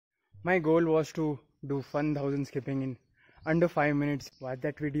My goal was to do fun thousand skipping in under 5 minutes. Watch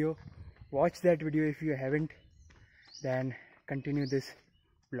that video if you haven't, then continue this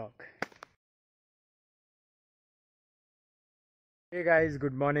vlog. Hey guys,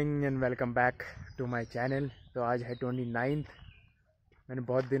 good morning and welcome back to my channel. तो आज है 29th. मैंने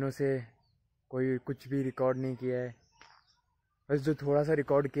बहुत दिनों से कोई कुछ भी रिकॉर्ड नहीं किया है. बस जो थोड़ा सा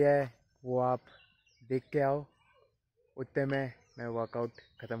रिकॉर्ड किया है वो आप देख के आओ, उतने में मैं वर्कआउट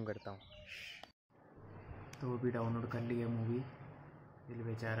ख़त्म करता हूँ. तो वो भी डाउनलोड कर ली है मूवी दिल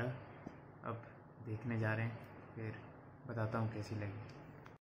बेचारा. अब देखने जा रहे हैं, फिर बताता हूँ कैसी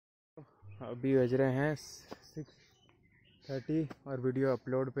लगी. अभी बज रहे हैं 6:30 और वीडियो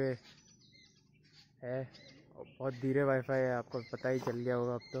अपलोड पे है. बहुत धीरे वाईफाई है, आपको पता ही चल गया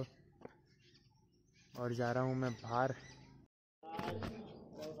होगा अब तो. और जा रहा हूँ मैं बाहर.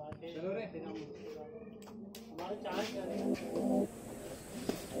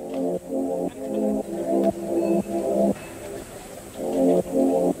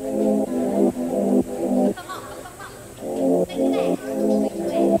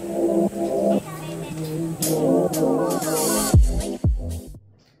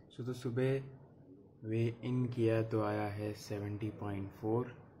 तो सुबह वे इन किया तो आया है 70.4.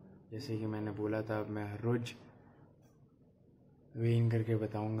 जैसे कि मैंने बोला था, अब मैं हर रोज़ वे इन करके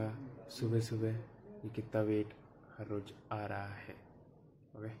बताऊंगा सुबह सुबह कि कितना वेट हर रोज़ आ रहा है.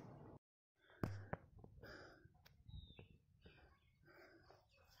 ओके.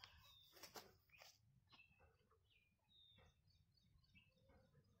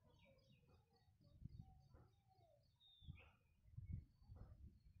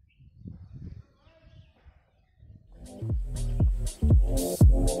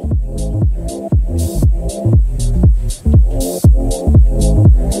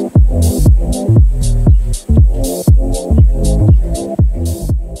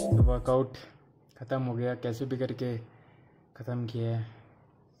 वर्कआउट ख़त्म हो गया, कैसे भी करके ख़त्म किया है.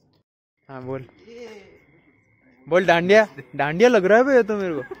 हाँ बोल बोल. डांडिया लग रहा है भैया तो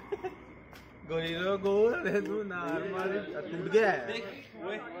मेरे को. टूट गया है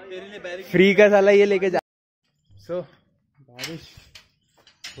फ्री का साला ये लेके जा. सो बारिश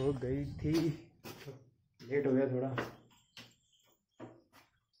हो गई थी, लेट हो गया थोड़ा.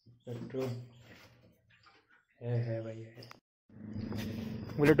 पेट्रोल है भाई है.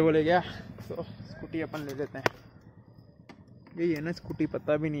 बुलेट वो ले गया तो स्कूटी अपन ले लेते हैं. यही है ना स्कूटी,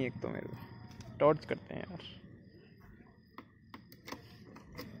 पता भी नहीं. एक तो मेरे को टॉर्च करते हैं यार.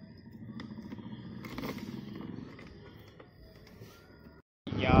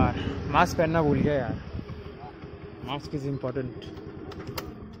 मास्क पहनना भूल गया यार. Mask is important.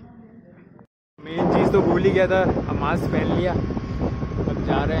 मेन चीज़ तो भूल ही गया था. अब मास्क पहन लिया. अब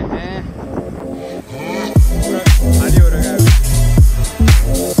जा रहे हैं. खाली हो रहा है.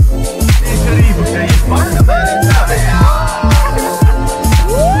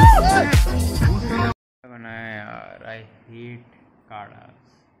 बनाया यार. आई हेट काढ़ा.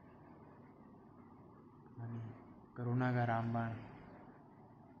 कोरोना का रामबाण.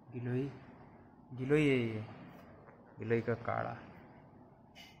 गिलोई है ये. गिलोई का काढ़ा.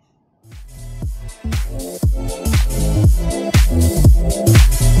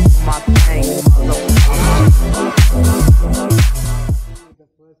 The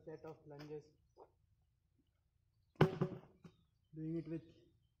first set of lunges, doing it with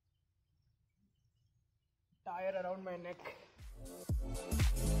tire around my neck.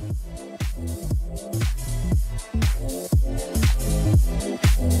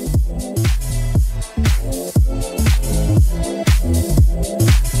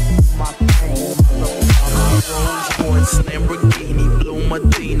 Lamborghini, blue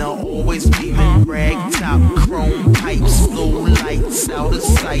Medina, always beaming, rag top, chrome pipes, low lights out of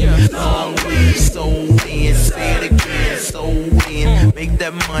sight, long way, so in, say it again, so in, make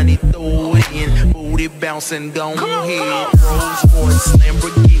that money, throw it in, booty bouncing, go ahead, Rolls Royce,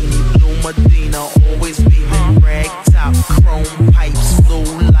 Lamborghini, blue Medina, always beaming, rag top, chrome pipes, low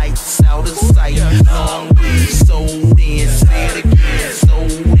lights out of sight, long way, so in, say it again, so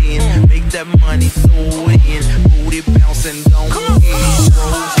in, make that money, throw it in, booty bouncing, go ahead,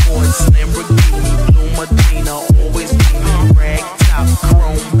 Rolls Royce, Lamborghini, blue Medina, always beaming, rag top,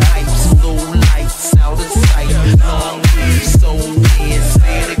 chrome pipes, low lights out of sight, long way, so in,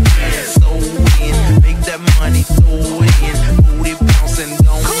 say it again, so in, make that money, throw it in, booty bouncing,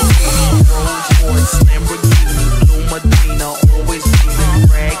 go ahead, Rolls Royce, Lamborghini, blue Medina, always beaming,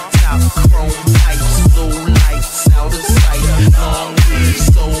 rag top, chrome pipes, low lights out of sight, long way,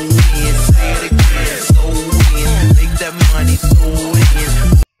 so in, say it again, so in, make that money, throw it in.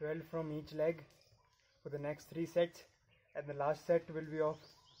 12 from each leg for the next 3 sets, and the last set will be of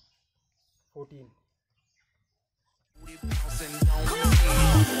 14.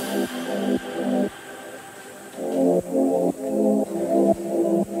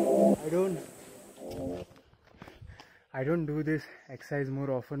 I don't do this exercise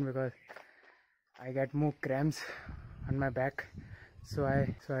more often because I get more cramps on my back, so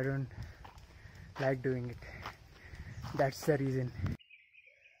I don't like doing it. That's the reason.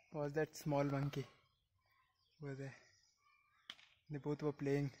 Was that small monkey over there? They both were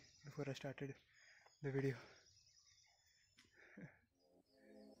playing before I started the video.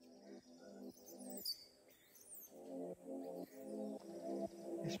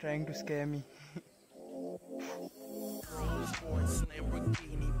 He's trying to scare me.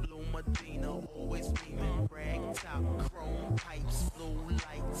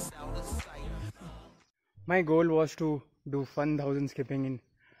 My goal was to do 1000 skipping in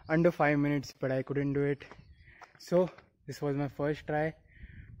under 5 minutes, but I couldn't do it. So this was my first try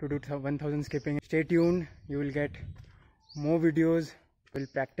to do 1000 skipping. Stay tuned, you will get more videos. We'll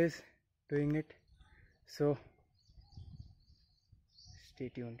practice doing it. So stay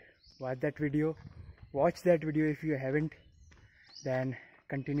tuned. Watch that video if you haven't, then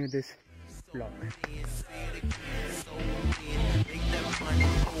continue this vlog.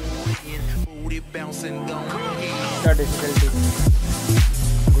 क्या difficulty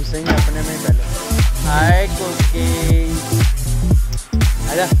घुसेंगे अपने में पहले। हाय cookie,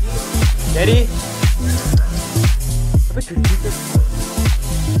 आजा Jerry, अबे खिड़की पे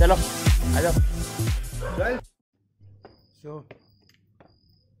चलो आजा। So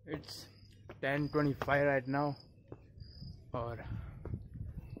it's 10:25 right now और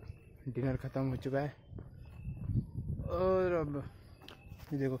डिनर ख़त्म हो चुका है और अब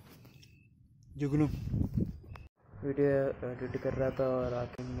ये देखो जुगनू वीडियो एडिट कर रहा था और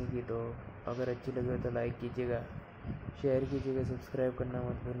आंखें नहीं की, तो अगर अच्छी लगे तो लाइक कीजिएगा, शेयर कीजिएगा, सब्सक्राइब करना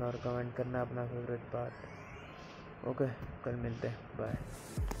मत भूलना और कमेंट करना अपना फेवरेट पार्ट। ओके, कल मिलते हैं, बाय।